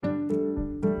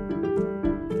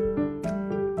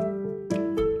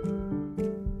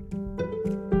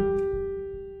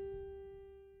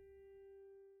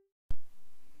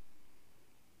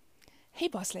Hey,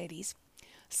 boss ladies.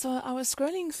 So I was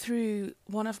scrolling through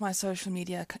one of my social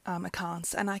media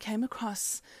accounts and I came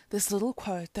across this little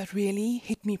quote that really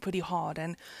hit me pretty hard.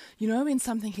 And you know, when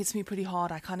something hits me pretty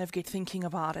hard, I kind of get thinking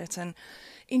about it. And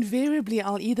invariably,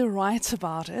 I'll either write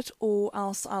about it or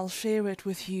else I'll share it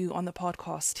with you on the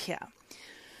podcast here.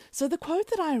 So the quote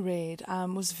that I read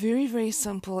was very, very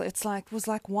simple. Was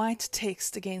like white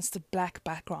text against a black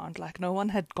background. Like no one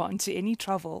had gone to any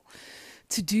trouble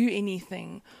to do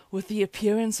anything with the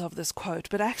appearance of this quote,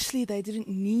 but actually they didn't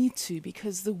need to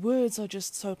because the words are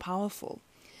just so powerful.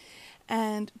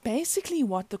 And basically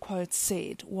what the quote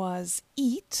said was,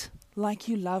 eat like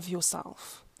you love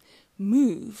yourself,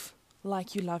 move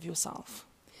like you love yourself,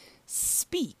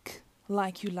 speak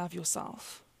like you love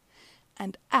yourself,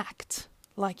 and act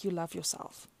like you love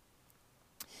yourself.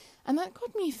 And that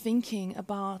got me thinking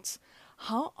about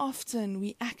how often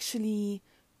we actually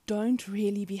don't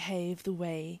really behave the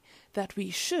way that we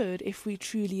should if we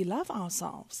truly love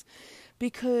ourselves.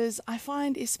 Because I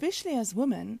find, especially as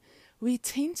women, we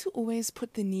tend to always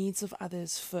put the needs of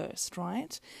others first,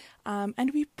 right?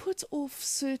 And we put off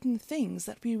certain things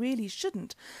that we really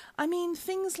shouldn't. I mean,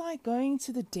 things like going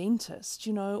to the dentist,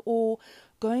 or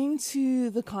going to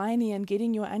the gynae and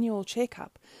getting your annual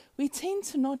checkup. We tend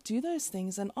to not do those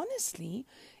things. And honestly,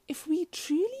 if we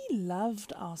truly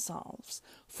loved ourselves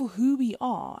for who we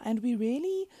are and we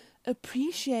really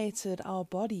appreciated our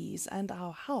bodies and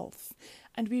our health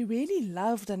and we really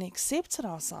loved and accepted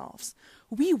ourselves,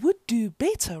 we would do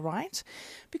better, right?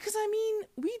 Because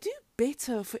we do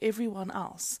better for everyone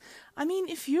else.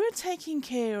 If you're taking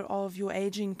care of your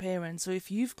aging parents or if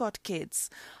you've got kids,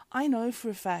 I know for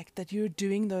a fact that you're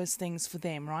doing those things for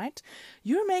them, right?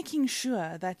 You're making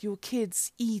sure that your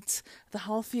kids eat the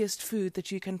healthiest food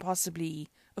that you can possibly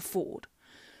afford.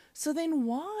 So then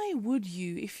why would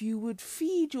you, if you would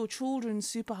feed your children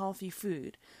super healthy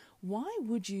food, why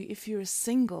would you, if you're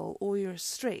single or you're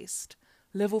stressed,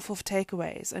 live off of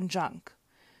takeaways and junk?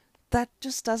 That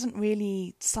just doesn't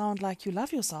really sound like you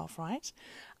love yourself, right?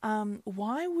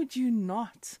 Why would you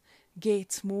not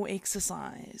get more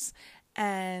exercise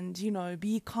and,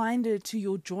 be kinder to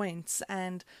your joints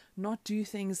and not do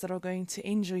things that are going to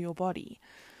injure your body?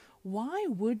 Why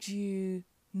would you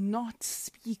not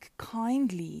speak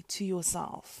kindly to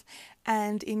yourself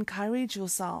and encourage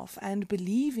yourself and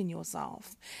believe in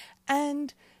yourself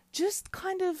and just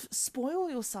kind of spoil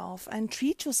yourself and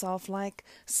treat yourself like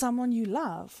someone you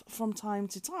love from time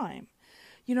to time?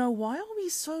 Why are we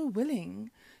so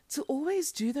willing to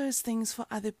always do those things for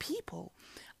other people?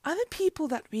 Other people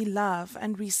that we love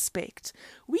and respect,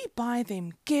 we buy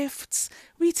them gifts,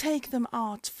 we take them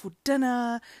out for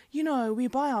dinner, we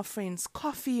buy our friends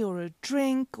coffee or a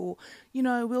drink, or,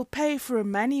 we'll pay for a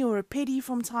mani or a pedi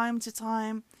from time to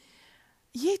time.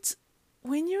 Yet,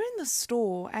 when you're in the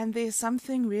store and there's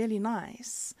something really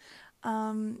nice,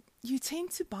 you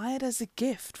tend to buy it as a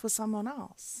gift for someone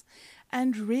else.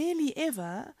 And rarely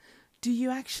ever do you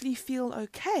actually feel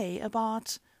okay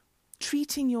about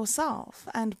treating yourself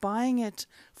and buying it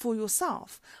for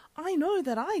yourself. I know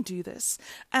that I do this,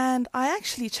 and I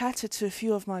actually chatted to a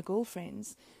few of my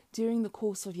girlfriends during the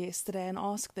course of yesterday and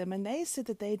asked them, and they said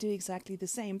that they do exactly the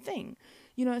same thing.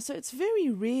 So it's very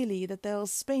rarely that they'll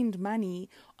spend money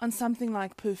on something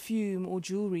like perfume or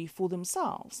jewelry for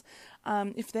themselves.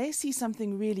 If they see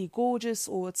something really gorgeous,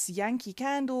 or it's Yankee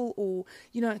Candle, or,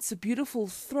 it's a beautiful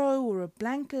throw or a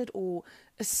blanket or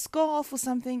a scarf or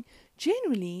something,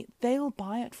 generally they'll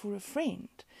buy it for a friend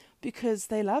because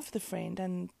they love the friend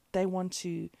and they want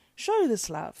to show this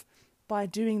love by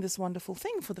doing this wonderful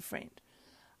thing for the friend.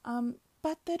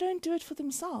 But they don't do it for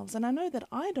themselves. And I know that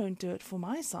I don't do it for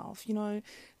myself.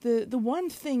 The one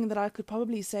thing that I could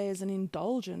probably say is an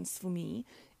indulgence for me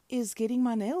is getting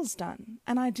my nails done.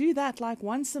 And I do that like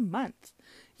once a month,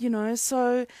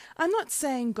 so I'm not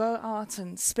saying go out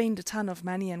and spend a ton of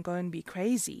money and go and be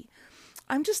crazy.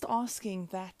 I'm just asking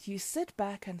that you sit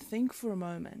back and think for a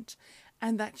moment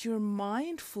and that you're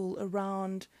mindful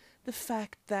around the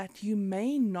fact that you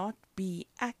may not be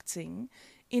acting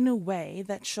in a way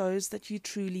that shows that you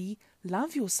truly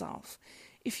love yourself.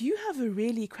 If you have a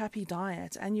really crappy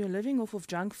diet and you're living off of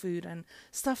junk food and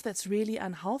stuff that's really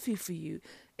unhealthy for you,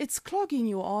 it's clogging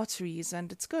your arteries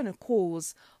and it's going to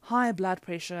cause high blood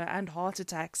pressure and heart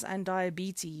attacks and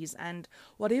diabetes and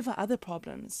whatever other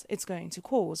problems it's going to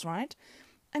cause, right?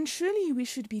 And surely we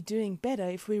should be doing better.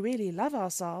 If we really love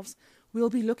ourselves, we'll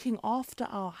be looking after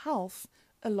our health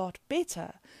a lot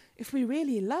better. If we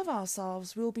really love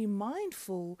ourselves, we'll be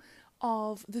mindful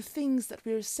of the things that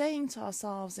we're saying to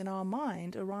ourselves in our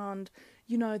mind around,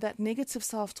 that negative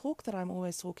self-talk that I'm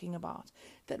always talking about,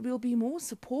 that we'll be more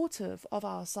supportive of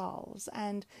ourselves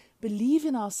and believe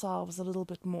in ourselves a little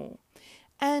bit more.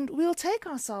 And we'll take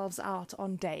ourselves out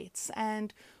on dates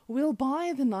and we'll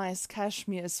buy the nice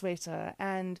cashmere sweater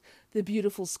and the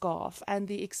beautiful scarf and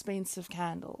the expensive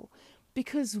candle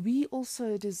because we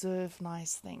also deserve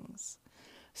nice things.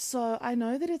 So I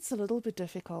know that it's a little bit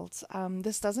difficult.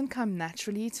 This doesn't come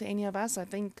naturally to any of us. I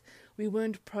think we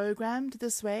weren't programmed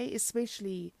this way,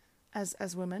 especially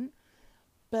as women.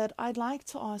 But I'd like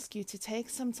to ask you to take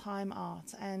some time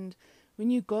out, and when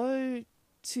you go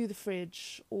to the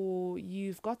fridge or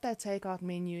you've got that takeout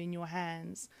menu in your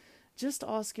hands, just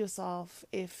ask yourself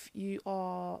if you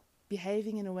are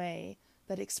behaving in a way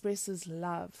that expresses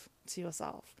love to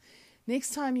yourself.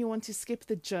 Next time you want to skip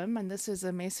the gym, and this is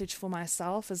a message for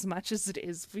myself as much as it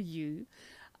is for you,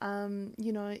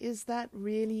 is that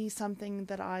really something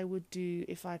that I would do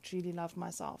if I truly loved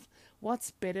myself? What's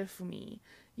better for me?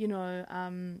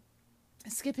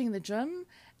 Skipping the gym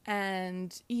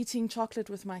and eating chocolate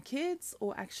with my kids,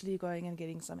 or actually going and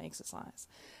getting some exercise?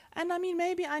 And I mean,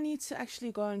 maybe I need to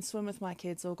actually go and swim with my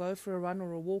kids or go for a run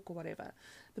or a walk or whatever.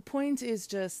 The point is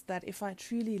just that if I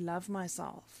truly love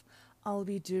myself, I'll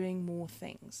be doing more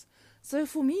things. So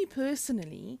for me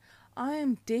personally, I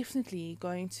am definitely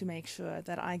going to make sure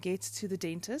that I get to the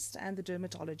dentist and the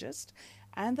dermatologist,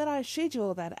 and that I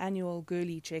schedule that annual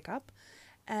girly checkup,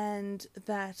 and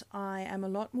that I am a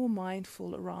lot more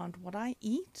mindful around what I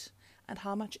eat and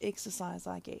how much exercise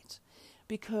I get.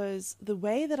 Because the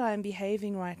way that I'm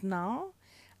behaving right now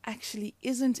actually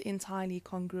isn't entirely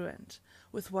congruent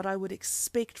with what I would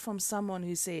expect from someone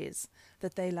who says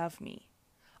that they love me.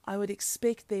 I would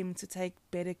expect them to take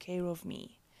better care of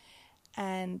me.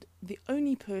 And the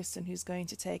only person who's going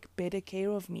to take better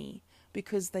care of me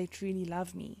because they truly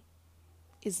love me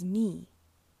is me.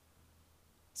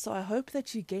 So I hope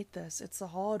that you get this. It's a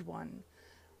hard one.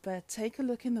 But take a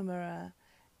look in the mirror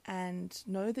and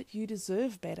know that you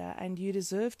deserve better, and you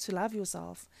deserve to love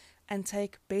yourself and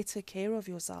take better care of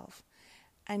yourself.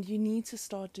 And you need to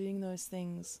start doing those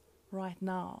things right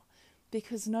now,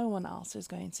 because no one else is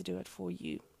going to do it for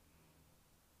you.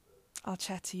 I'll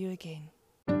chat to you again.